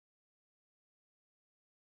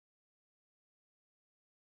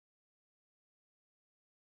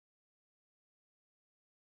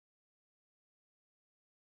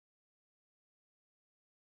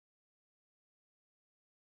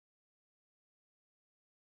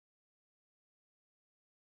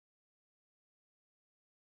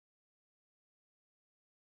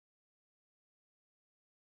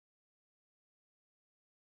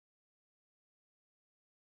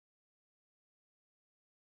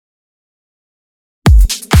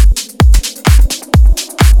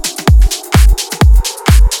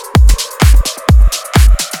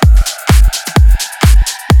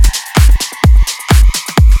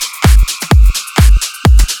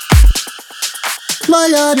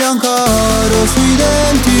Maglia bianca oro sui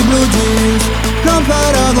denti blu jeans. Non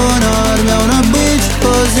paragonarmi a una bitch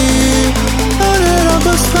così. Non era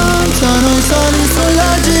abbastanza noi sali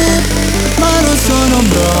sulla jeep, ma non sono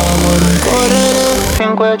bravo a rincorrere.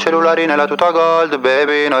 5 cellulari nella tuta gold,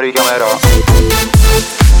 baby, non richiamerò.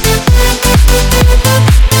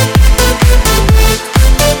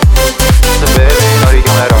 Baby, non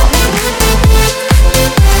richiamerò.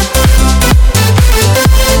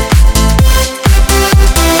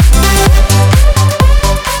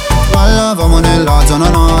 Ballavamo nella zona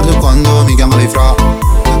nord quando mi chiamavi fra.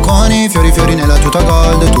 Con i fiori nella tuta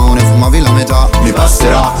gold, tu ne fumavi la metà. Mi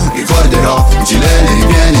basterà, ricorderò i gileni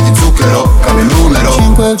ripieni di zucchero, cambio il numero.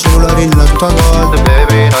 5 cellulari nella tuta gold,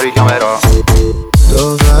 baby, non richiamerò.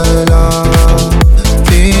 dov'è la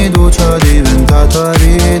fiducia diventata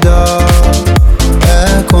rida?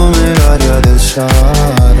 È come l'aria del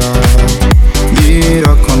Sahara. Mi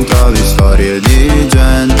raccontavi storie di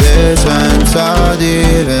gente senza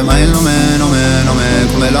dire mai il nome,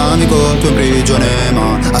 come l'amico tuo in prigione.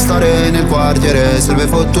 Ma a stare nel quartiere serve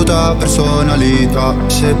fottuta personalità.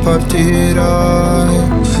 Se partirai,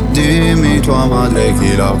 dimmi tua madre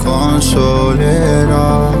chi la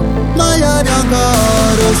consolerà. Maglia bianca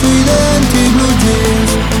oro sui denti blu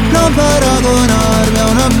jeans. Non paragonarmi a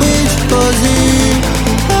una bitch così.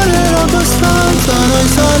 Non era abbastanza noi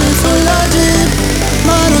sali sulla jeep,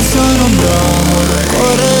 ma non sono bravo a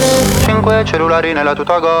correre. 5 cellulari nella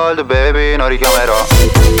tuta gold, baby, non richiamerò.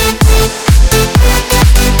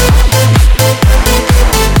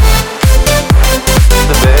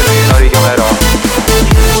 Baby, non richiamerò.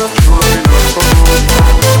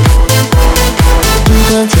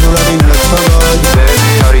 5 cellulari nella tuta gold,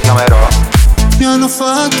 baby, non richiamerò. mi hanno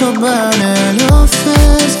fatto bene le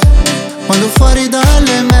offese. Quando fuori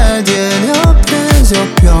dalle medie le ho prese, ho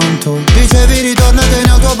pianto. Dicevi ritornatene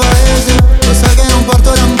al tuo paese. Lo sai che non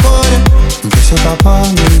porto rancore, anche se papà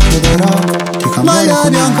mi chiederà di cambiare. Maglia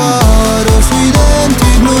bianca oro sui denti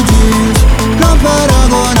blu jeans. Non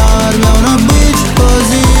paragonarmi a una bitch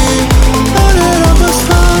così. Non era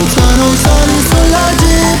abbastanza noi sali sulla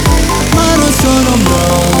jeep, ma non sono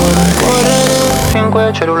bravo a rincorrere.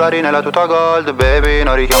 5 cellulari nella tuta gold, baby,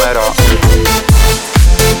 non richiamerò.